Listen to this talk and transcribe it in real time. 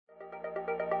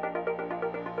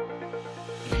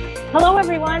Hello,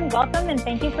 everyone. Welcome and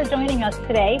thank you for joining us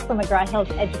today for McGraw-Hill's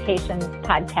Education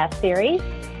podcast series,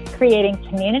 Creating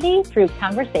Community Through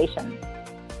Conversation.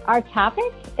 Our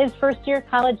topic is first-year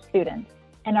college students,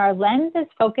 and our lens is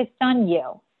focused on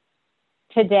you.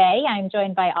 Today, I'm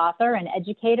joined by author and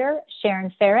educator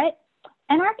Sharon Ferret,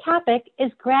 and our topic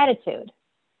is gratitude.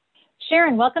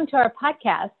 Sharon, welcome to our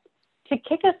podcast. To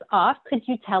kick us off, could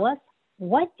you tell us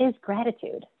what is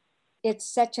gratitude? It's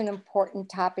such an important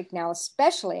topic now,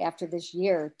 especially after this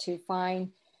year, to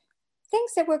find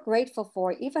things that we're grateful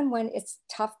for, even when it's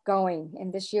tough going,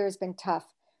 and this year has been tough.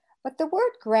 But the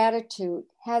word gratitude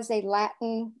has a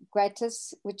Latin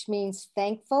gratus, which means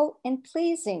thankful and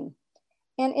pleasing.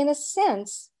 And in a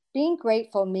sense, being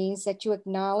grateful means that you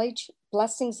acknowledge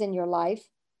blessings in your life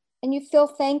and you feel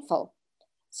thankful.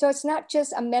 So it's not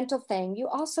just a mental thing, you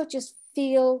also just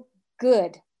feel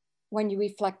good when you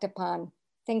reflect upon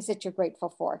things that you're grateful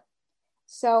for.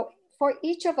 So for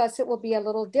each of us, it will be a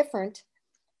little different,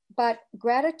 but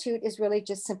gratitude is really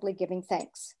just simply giving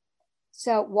thanks.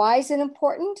 So why is it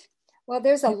important? Well,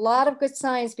 there's a lot of good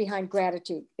science behind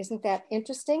gratitude. Isn't that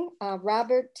interesting?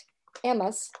 Robert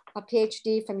Emmes, a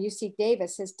PhD from UC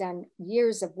Davis, has done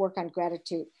years of work on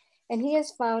gratitude. And he has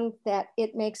found that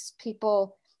it makes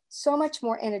people so much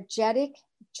more energetic,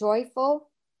 joyful,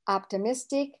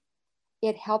 optimistic.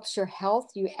 It helps your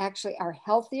health. You actually are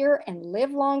healthier and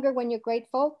live longer when you're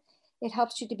grateful. It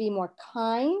helps you to be more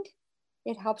kind.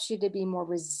 It helps you to be more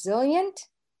resilient,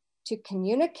 to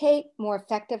communicate more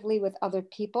effectively with other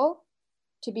people,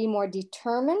 to be more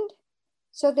determined.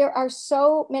 So there are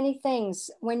so many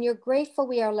things. When you're grateful,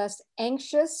 we are less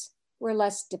anxious, we're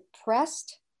less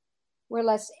depressed, we're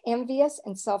less envious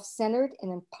and self-centered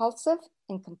and impulsive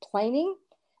and complaining.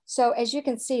 So as you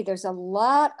can see, there's a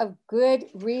lot of good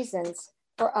reasons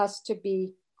for us to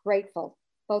be grateful,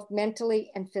 both mentally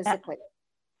and physically.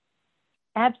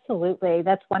 Absolutely.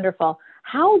 That's wonderful.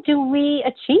 How do we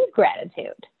achieve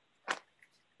gratitude?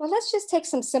 Well, let's just take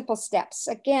some simple steps.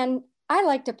 Again, I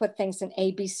like to put things in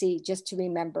ABC just to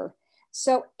remember.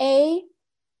 So A,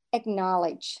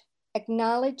 acknowledge.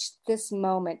 Acknowledge this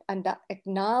moment and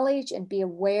acknowledge and be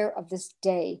aware of this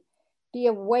day. Be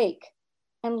awake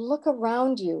and look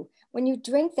around you. When you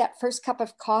drink that first cup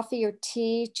of coffee or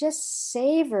tea, just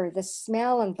savor the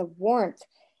smell and the warmth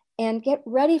and get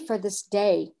ready for this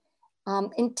day.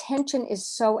 Intention is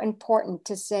so important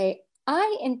to say,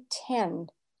 I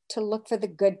intend to look for the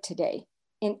good today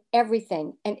in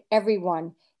everything and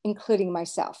everyone, including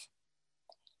myself.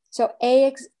 So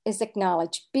A is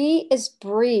acknowledge. B is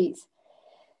breathe.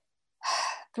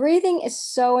 Breathing is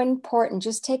so important.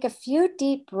 Just take a few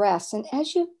deep breaths, and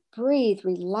as you breathe,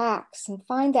 relax, and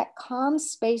find that calm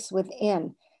space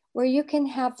within where you can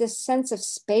have this sense of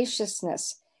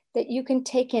spaciousness that you can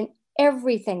take in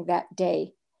everything that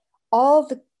day, all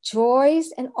the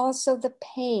joys and also the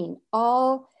pain,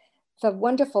 all the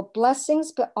wonderful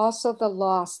blessings, but also the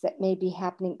loss that may be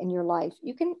happening in your life.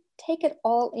 You can take it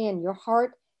all in. Your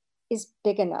heart is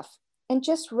big enough, and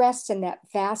just rest in that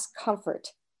vast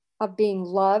comfort of being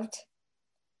loved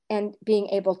and being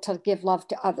able to give love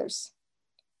to others.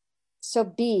 So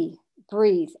B,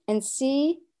 breathe, and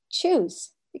C,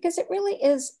 choose, because it really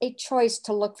is a choice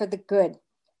to look for the good,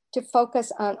 to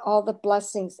focus on all the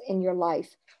blessings in your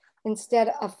life.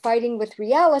 Instead of fighting with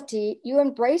reality, you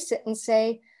embrace it and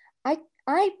say,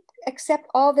 I accept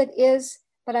all that is,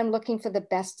 but I'm looking for the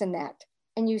best in that.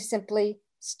 And you simply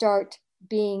start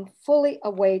being fully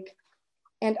awake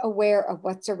and aware of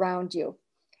what's around you.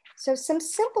 So some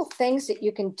simple things that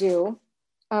you can do.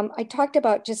 I talked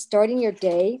about just starting your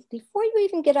day before you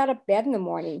even get out of bed in the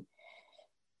morning.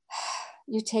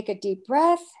 You take a deep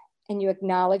breath and you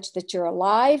acknowledge that you're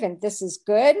alive and this is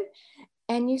good.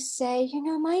 And you say,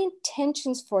 my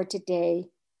intentions for today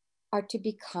are to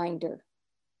be kinder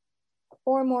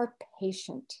or more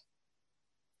patient.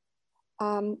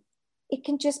 It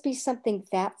can just be something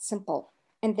that simple,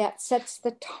 and that sets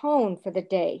the tone for the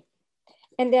day.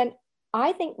 And then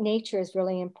I think nature is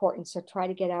really important. So try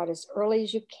to get out as early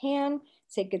as you can,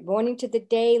 say good morning to the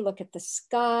day, look at the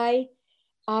sky,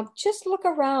 just look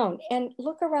around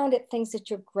at things that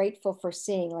you're grateful for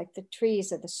seeing, like the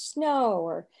trees or the snow,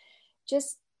 or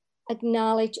just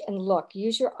acknowledge and look,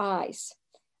 use your eyes,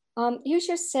 use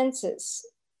your senses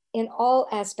in all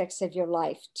aspects of your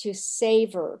life to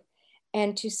savor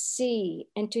and to see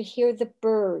and to hear the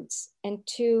birds and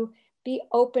to be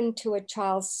open to a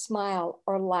child's smile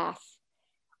or laugh.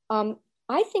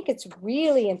 I think it's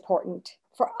really important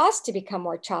for us to become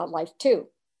more childlike too,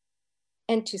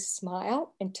 and to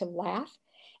smile and to laugh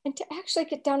and to actually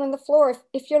get down on the floor.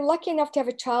 If you're lucky enough to have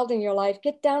a child in your life,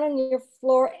 get down on your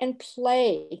floor and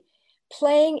play.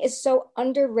 Playing is so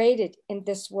underrated in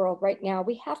this world right now.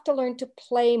 We have to learn to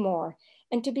play more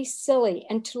and to be silly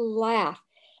and to laugh.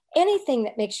 Anything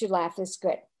that makes you laugh is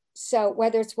good. So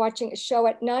whether it's watching a show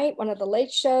at night, one of the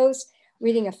late shows,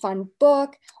 reading a fun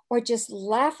book, or just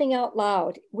laughing out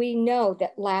loud, we know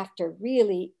that laughter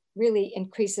really, really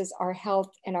increases our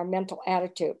health and our mental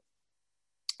attitude.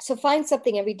 So find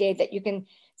something every day that you can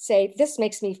say, this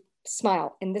makes me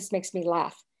smile and this makes me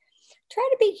laugh. Try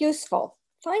to be useful.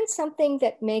 Find something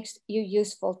that makes you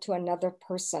useful to another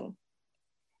person.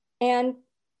 And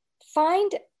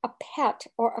find a pet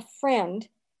or a friend,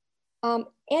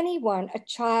 anyone, a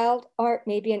child, or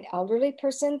maybe an elderly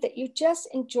person that you just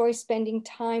enjoy spending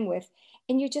time with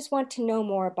and you just want to know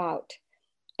more about.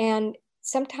 And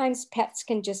sometimes pets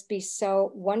can just be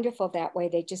so wonderful that way.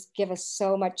 They just give us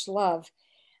so much love.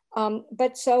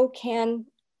 But so can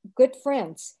good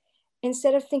friends.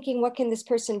 Instead of thinking, what can this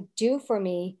person do for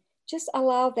me? Just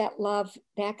allow that love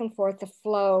back and forth, the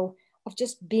flow of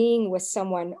just being with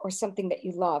someone or something that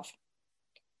you love.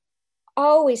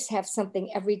 Always have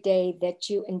something every day that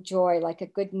you enjoy, like a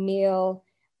good meal,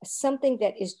 something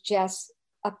that is just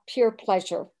a pure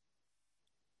pleasure.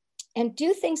 And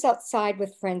do things outside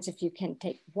with friends if you can.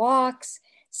 Take walks,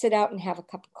 sit out and have a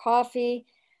cup of coffee,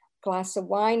 glass of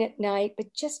wine at night,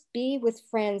 but just be with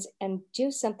friends and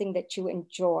do something that you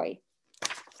enjoy.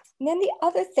 And then the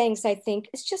other things, I think,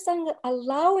 is just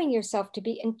allowing yourself to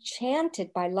be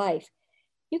enchanted by life.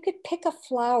 You could pick a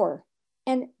flower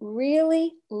and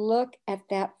really look at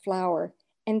that flower,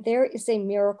 and there is a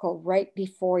miracle right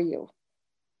before you.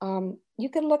 You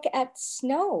can look at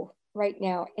snow right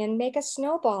now and make a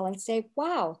snowball and say,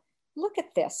 wow, look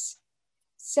at this.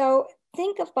 So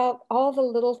think about all the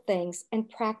little things and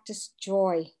practice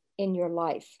joy in your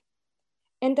life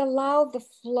and allow the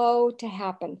flow to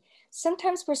happen.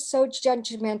 Sometimes we're so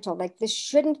judgmental, like this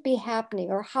shouldn't be happening,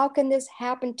 or how can this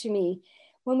happen to me?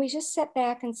 When we just sit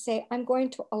back and say, I'm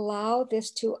going to allow this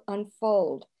to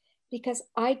unfold because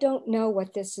I don't know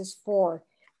what this is for.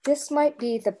 This might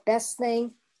be the best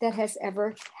thing that has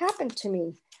ever happened to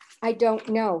me. I don't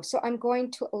know. So I'm going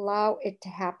to allow it to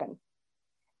happen.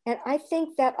 And I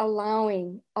think that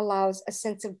allowing allows a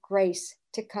sense of grace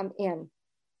to come in.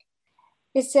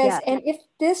 It says, yes. And if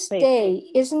this day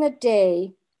isn't a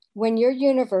day when your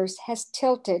universe has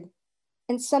tilted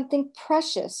and something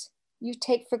precious you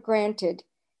take for granted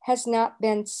has not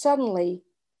been suddenly,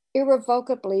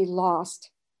 irrevocably lost,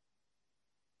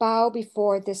 bow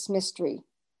before this mystery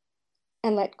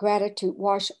and let gratitude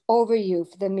wash over you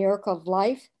for the miracle of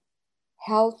life,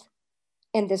 health,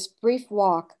 and this brief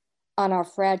walk on our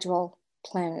fragile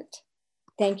planet.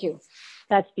 Thank you.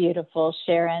 That's beautiful,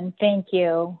 Sharon. Thank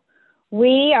you.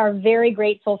 We are very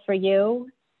grateful for you.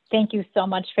 Thank you so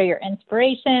much for your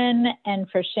inspiration and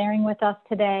for sharing with us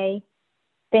today.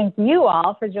 Thank you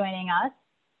all for joining us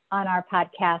on our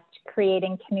podcast,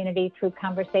 Creating Community Through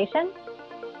Conversation.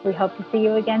 We hope to see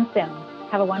you again soon.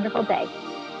 Have a wonderful day.